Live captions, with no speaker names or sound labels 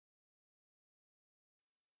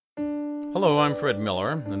Hello, I'm Fred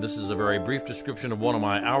Miller, and this is a very brief description of one of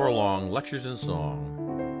my hour-long lectures in song.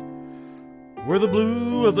 Where the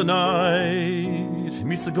blue of the night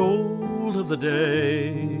meets the gold of the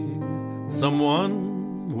day,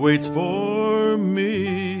 someone waits for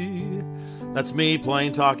me. That's me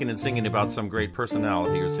playing, talking, and singing about some great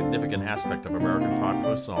personality or significant aspect of American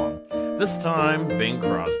popular song. This time, Bing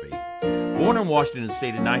Crosby. Born in Washington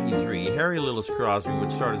State in 1903, Harry Lillis Crosby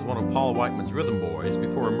would start as one of Paul Whiteman's rhythm boys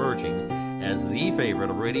before emerging as the favorite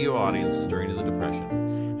of radio audiences during the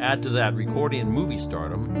Depression. Add to that recording and movie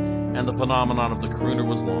stardom, and the phenomenon of the crooner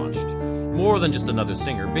was launched. More than just another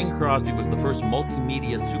singer, Bing Crosby was the first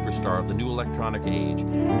multimedia superstar of the new electronic age,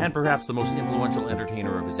 and perhaps the most influential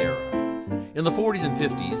entertainer of his era. In the 40s and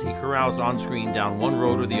 50s, he caroused on-screen down one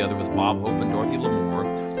road or the other with Bob Hope and Dorothy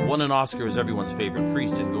Lamour, won an Oscar as everyone's favorite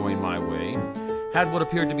priest in Going My Way, had what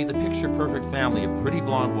appeared to be the picture-perfect family, a pretty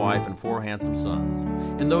blonde wife and 4 handsome sons.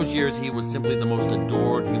 In those years, he was simply the most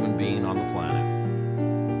adored human being on the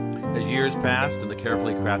planet. As years passed and the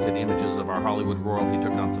carefully crafted images of our Hollywood royalty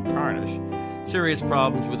took on some tarnish, serious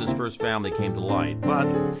problems with his first family came to light, but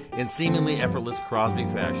in seemingly effortless Crosby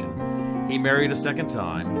fashion, he married a second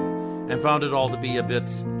time and found it all to be a bit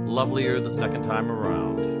lovelier the second time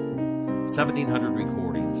around. 1,700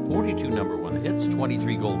 recordings, 42 number one hits,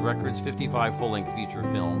 23 gold records, 55 full-length feature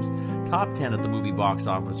films, top 10 at the movie box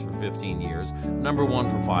office for 15 years, number one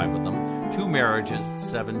for 5 of them, 2 marriages,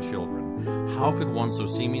 7 children. How could one so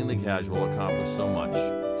seemingly casual accomplish so much?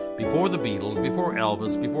 Before the Beatles, before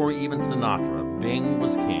Elvis, before even Sinatra, Bing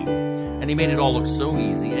was king. And he made it all look so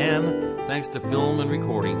easy, and thanks to film and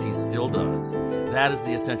recordings, he still does. That is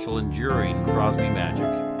the essential, enduring Crosby magic.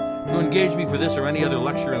 To engage me for this or any other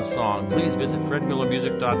lecture and song, please visit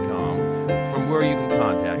fredmillermusic.com, from where you can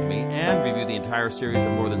contact me and review the entire series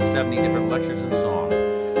of more than 70 different lectures and songs.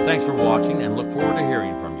 Thanks for watching, and look forward to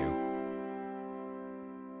hearing from you.